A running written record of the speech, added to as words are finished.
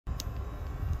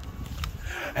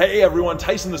Hey everyone,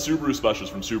 Tyson the Subaru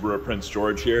specialist from Subaru Prince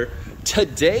George here.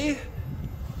 Today,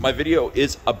 my video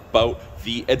is about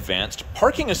the advanced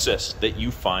parking assist that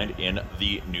you find in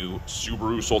the new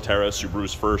Subaru SolTerra,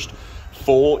 Subaru's first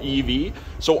full EV.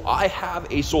 So I have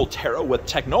a SolTerra with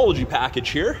technology package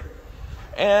here,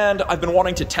 and I've been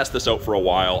wanting to test this out for a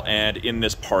while, and in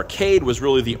this parkade was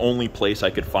really the only place I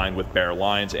could find with bare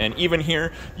lines. And even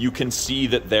here, you can see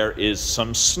that there is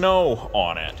some snow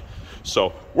on it.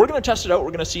 So we're gonna test it out, we're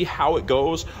gonna see how it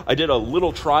goes. I did a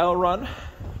little trial run,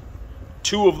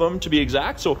 2 of them to be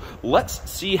exact, so let's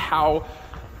see how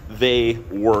they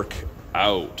work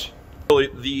out.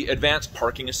 The advanced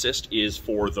parking assist is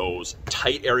for those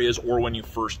tight areas or when you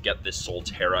first get this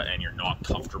SolTerra and you're not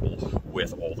comfortable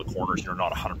with all the corners, you're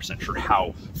not 100% sure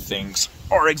how things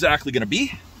are exactly gonna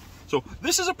be. So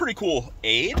this is a pretty cool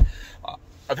aid.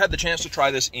 I've had the chance to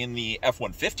try this in the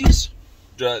F-150s.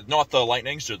 Not the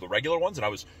Lightnings, the regular ones, and it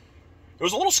was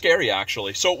a little scary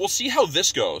actually. So we'll see how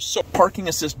this goes. So parking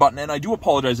assist button, and I do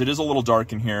apologize, it is a little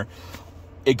dark in here.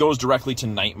 It goes directly to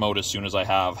night mode as soon as I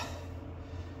have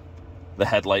the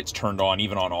headlights turned on,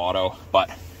 even on auto. But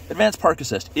advanced park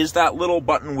assist is that little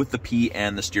button with the P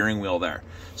and the steering wheel there.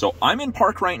 So I'm in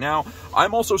park right now.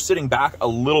 I'm also sitting back a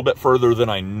little bit further than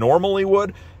I normally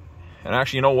would. And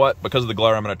actually, you know what? Because of the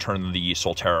glare, I'm gonna turn the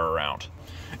SolTerra around.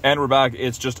 And we're back,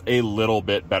 it's just a little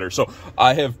bit better. So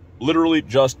I have literally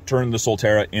just turned the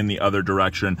SolTerra in the other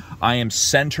direction. I am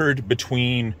centered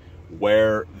between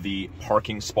where the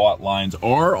parking spot lines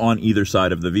are on either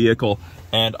side of the vehicle,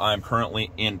 and I'm currently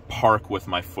in park with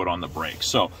my foot on the brake.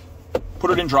 So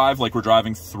put it in drive like we're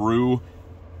driving through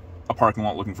a parking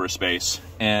lot looking for a space,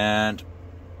 and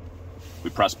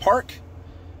we press park.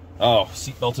 Oh,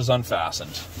 seatbelt is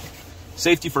unfastened.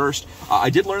 Safety first.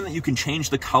 I did learn that you can change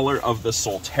the color of the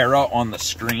SolTerra on the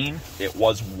screen. It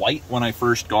was white when I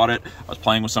first got it. I was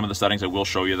playing with some of the settings. I will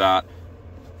show you that.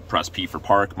 Press P for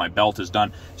park. My belt is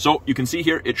done. So you can see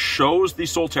here, it shows the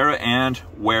SolTerra and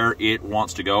where it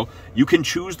wants to go. You can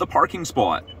choose the parking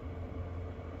spot,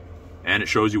 and it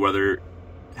shows you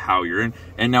how you're in.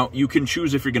 And now you can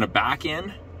choose if you're going to back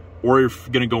in or if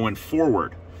you're going to go in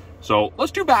forward. So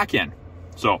let's do back in.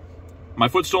 So my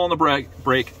foot's still on the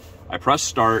brake. I press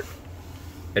start,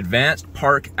 advanced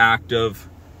park active,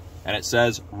 and it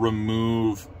says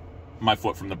remove my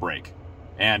foot from the brake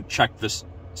and check the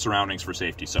surroundings for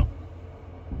safety. So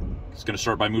it's gonna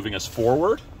start by moving us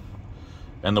forward,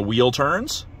 and the wheel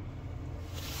turns.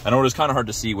 I know it is kind of hard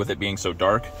to see with it being so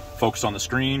dark. Focus on the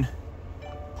screen,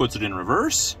 puts it in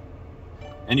reverse,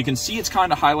 and you can see it's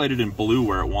kind of highlighted in blue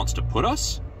where it wants to put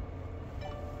us.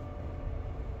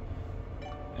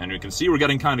 And we can see we're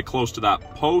getting kind of close to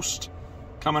that post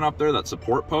coming up there, that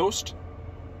support post.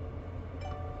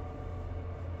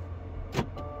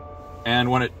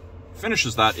 And when it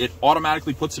finishes that, it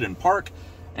automatically puts it in park,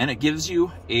 and it gives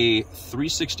you a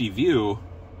 360 view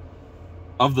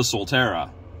of the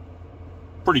SolTerra.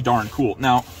 Pretty darn cool.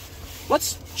 Now,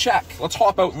 let's check. Let's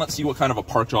hop out and let's see what kind of a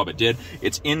park job it did.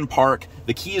 It's in park.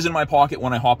 The key is in my pocket.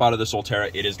 When I hop out of the SolTerra,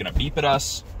 it is gonna beep at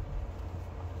us.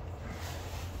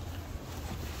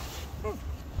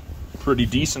 Pretty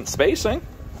decent spacing.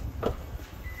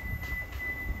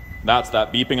 That's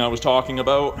that beeping I was talking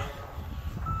about.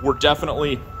 We're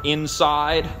definitely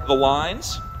inside the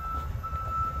lines.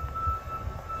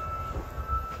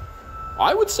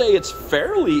 I would say it's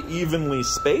fairly evenly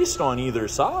spaced on either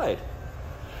side.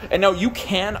 And now you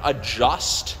can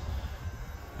adjust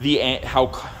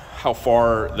how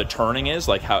far the turning is,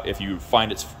 like if you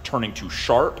find it's turning too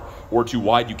sharp or too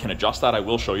wide, you can adjust that. I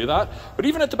will show you that. But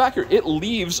even at the back here, it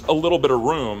leaves a little bit of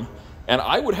room, and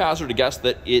I would hazard a guess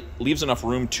that it leaves enough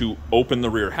room to open the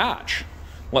rear hatch.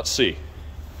 Let's see.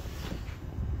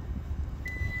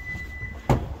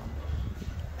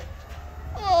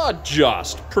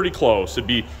 Just pretty close.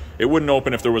 It wouldn't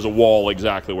open if there was a wall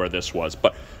exactly where this was,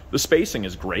 but the spacing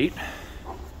is great.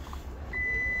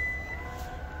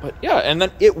 But yeah, and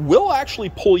then it will actually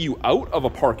pull you out of a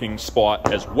parking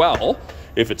spot as well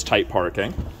if it's tight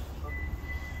parking.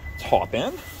 Let's hop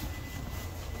in.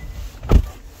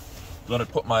 Gonna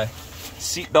put my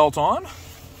seatbelt on,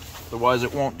 otherwise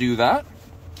it won't do that.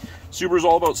 Subaru's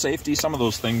all about safety. Some of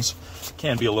those things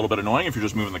can be a little bit annoying if you're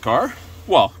just moving the car,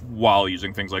 well, while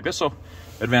using things like this. So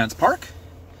advanced park,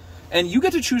 and you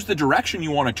get to choose the direction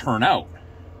you want to turn out,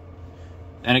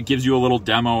 and it gives you a little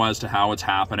demo as to how it's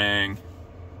happening.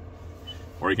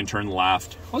 Or you can turn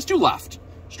left. Let's do left.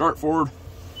 Start forward,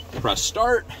 press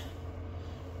start.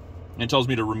 And it tells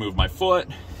me to remove my foot.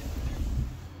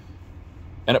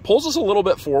 And it pulls us a little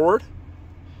bit forward,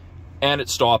 and it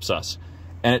stops us.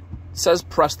 And it says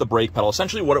press the brake pedal.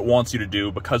 Essentially what it wants you to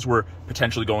do, because we're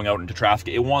potentially going out into traffic,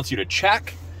 it wants you to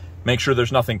check, make sure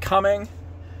there's nothing coming,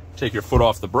 take your foot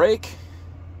off the brake,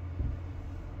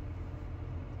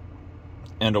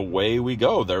 and away we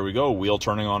go. There we go, wheel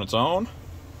turning on its own.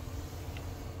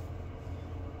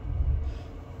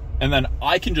 And then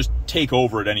I can just take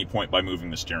over at any point by moving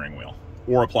the steering wheel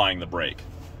or applying the brake.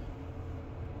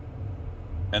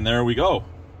 And there we go.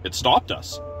 It stopped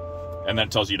us. And then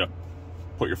it tells you to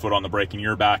put your foot on the brake and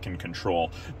you're back in control.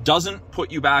 Doesn't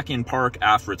put you back in park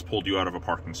after it's pulled you out of a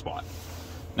parking spot.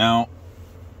 Now,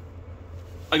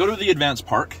 I go to the advanced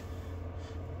park.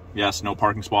 Yes, no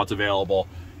parking spots available.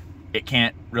 It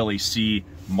can't really see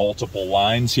multiple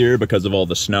lines here because of all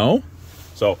the snow.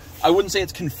 So I wouldn't say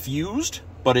it's confused,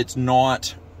 but it's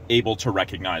not able to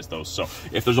recognize those. So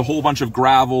if there's a whole bunch of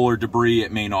gravel or debris,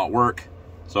 it may not work.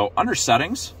 So under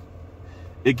settings,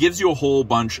 it gives you a whole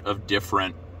bunch of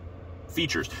different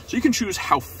features. So you can choose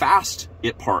how fast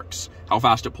it parks, how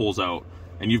fast it pulls out.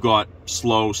 And you've got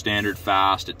slow, standard,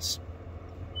 fast. It's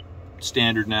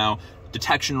standard now.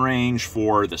 Detection range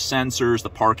for the sensors, the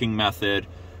parking method,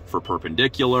 for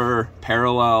perpendicular,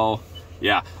 parallel.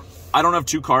 Yeah, I don't have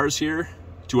two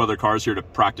other cars here to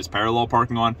practice parallel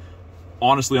parking on.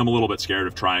 Honestly, I'm a little bit scared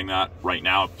of trying that right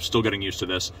now. I'm still getting used to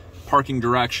this. Parking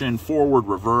direction, forward,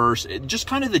 reverse, just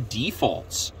kind of the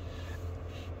defaults.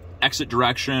 Exit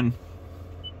direction,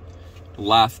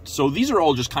 left. So these are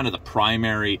all just kind of the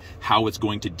primary, how it's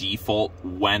going to default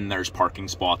when there's parking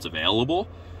spots available.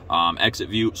 Exit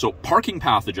view, so parking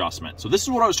path adjustment. So this is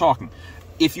what I was talking.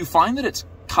 If you find that it's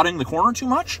cutting the corner too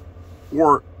much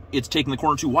or it's taking the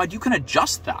corner too wide, you can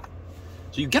adjust that.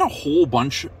 So you get a whole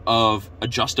bunch of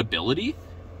adjustability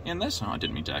in this. Oh, I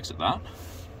didn't mean to exit that.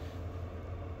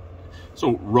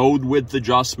 So road width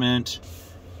adjustment.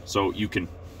 So you can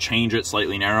change it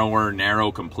slightly narrower,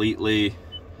 narrow completely.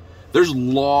 There's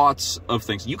lots of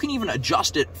things. You can even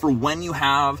adjust it for when you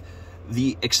have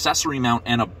the accessory mount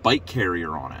and a bike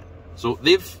carrier on it. So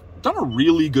they've done a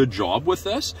really good job with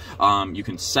this. You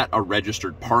can set a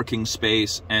registered parking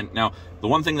space. And now the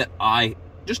one thing that I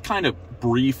just kind of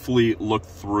briefly looked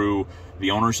through the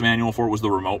owner's manual for was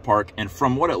the remote park. And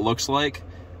from what it looks like,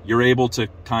 you're able to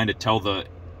kind of tell the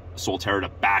SolTerra to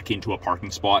back into a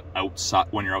parking spot outside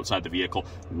when you're outside the vehicle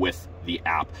with the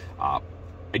app. I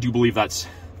do believe that's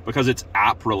because it's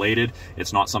app related.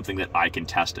 It's not something that I can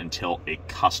test until a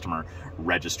customer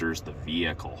registers the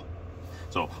vehicle.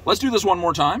 So let's do this one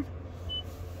more time.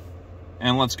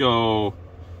 And let's go.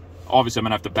 Obviously, I'm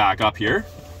gonna have to back up here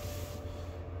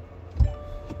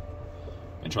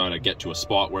and try to get to a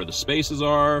spot where the spaces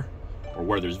are, or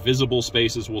where there's visible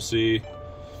spaces, we'll see.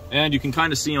 And you can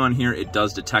kind of see on here, it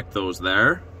does detect those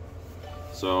there.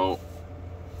 So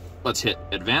let's hit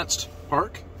advanced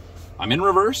park. I'm in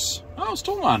reverse. Oh,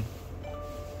 still on.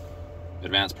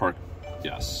 Advanced park,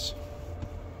 yes.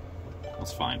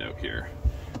 Let's find out here.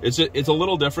 It's a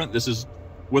little different. This is,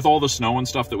 with all the snow and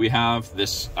stuff that we have,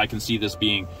 this, I can see this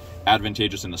being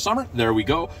advantageous in the summer. There we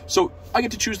go. So I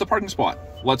get to choose the parking spot.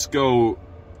 Let's go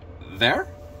there,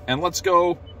 and let's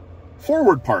go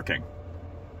forward parking.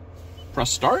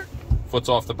 Press start, foot's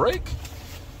off the brake.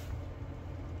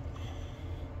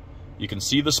 You can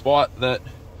see the spot that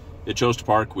it chose to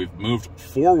park. We've moved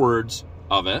forwards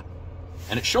of it,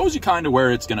 and it shows you kind of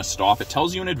where it's gonna stop. It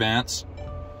tells you in advance,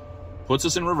 puts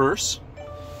us in reverse.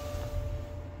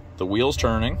 The wheel's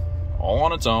turning, all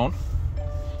on its own.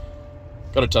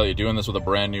 Gotta tell you, doing this with a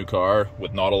brand new car,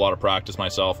 with not a lot of practice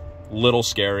myself, little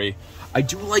scary. I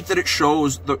do like that it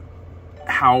shows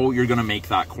how you're gonna make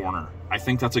that corner. I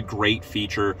think that's a great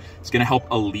feature. It's gonna help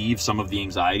alleviate some of the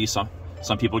anxiety some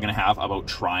people are gonna have about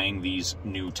trying these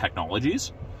new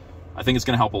technologies. I think it's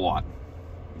gonna help a lot.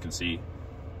 You can see.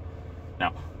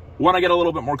 Now, when I get a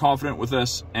little bit more confident with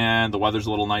this and the weather's a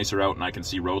little nicer out and I can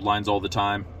see road lines all the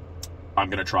time, I'm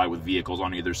gonna try with vehicles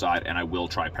on either side, and I will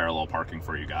try parallel parking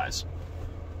for you guys.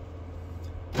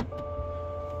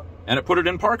 And it put it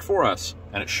in park for us,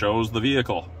 and it shows the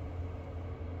vehicle.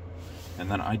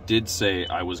 And then I did say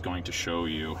I was going to show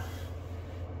you,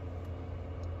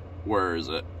 where is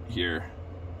it? Here.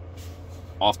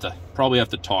 Probably have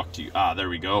to talk to you. Ah, there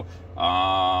we go.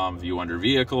 View under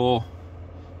vehicle,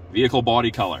 vehicle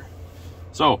body color.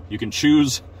 So you can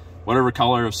choose whatever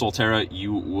color of SolTerra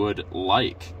you would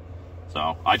like.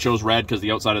 So I chose red because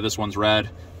the outside of this one's red,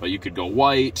 but you could go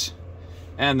white.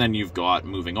 And then you've got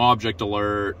moving object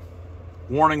alert,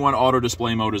 warning when auto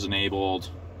display mode is enabled.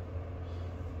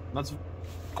 That's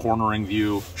cornering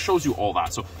view, shows you all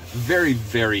that. So very,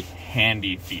 very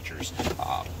handy features.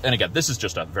 And again, this is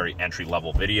just a very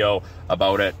entry-level video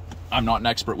about it. I'm not an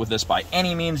expert with this by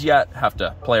any means yet. Have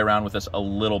to play around with this a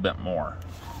little bit more.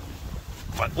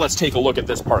 But let's take a look at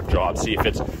this park job, see if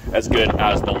it's as good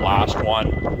as the last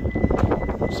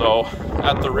one. So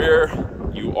at the rear,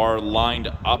 you are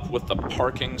lined up with the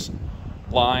parking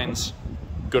lines,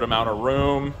 good amount of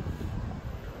room.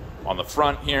 On the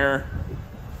front here,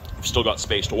 you've still got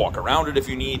space to walk around it if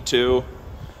you need to,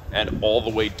 and all the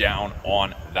way down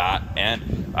on that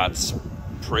end. That's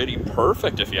pretty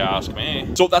perfect if you ask me.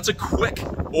 So that's a quick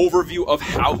overview of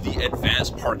how the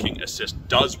advanced parking assist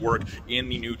does work in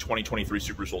the new 2023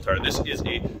 Subaru SolTerra. This is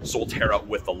a SolTerra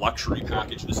with the luxury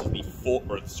package. This is the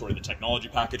the technology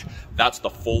package. That's the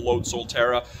full load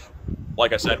SolTerra.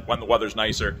 Like I said, when the weather's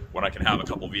nicer, when I can have a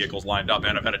couple vehicles lined up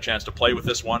and I've had a chance to play with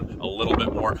this one a little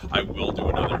bit more, I will do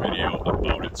another video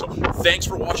about it. So thanks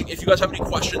for watching. If you guys have any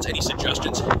questions, any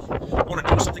suggestions, want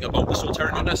to know something about the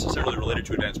SolTerra, not necessarily related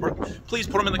to advanced parking, please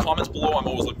put them in the comments below. I'm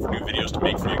always looking for new videos to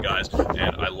make for you guys,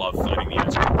 and I love finding the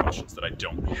answers to questions that I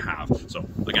don't have. So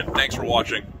again, thanks for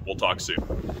watching. We'll talk soon.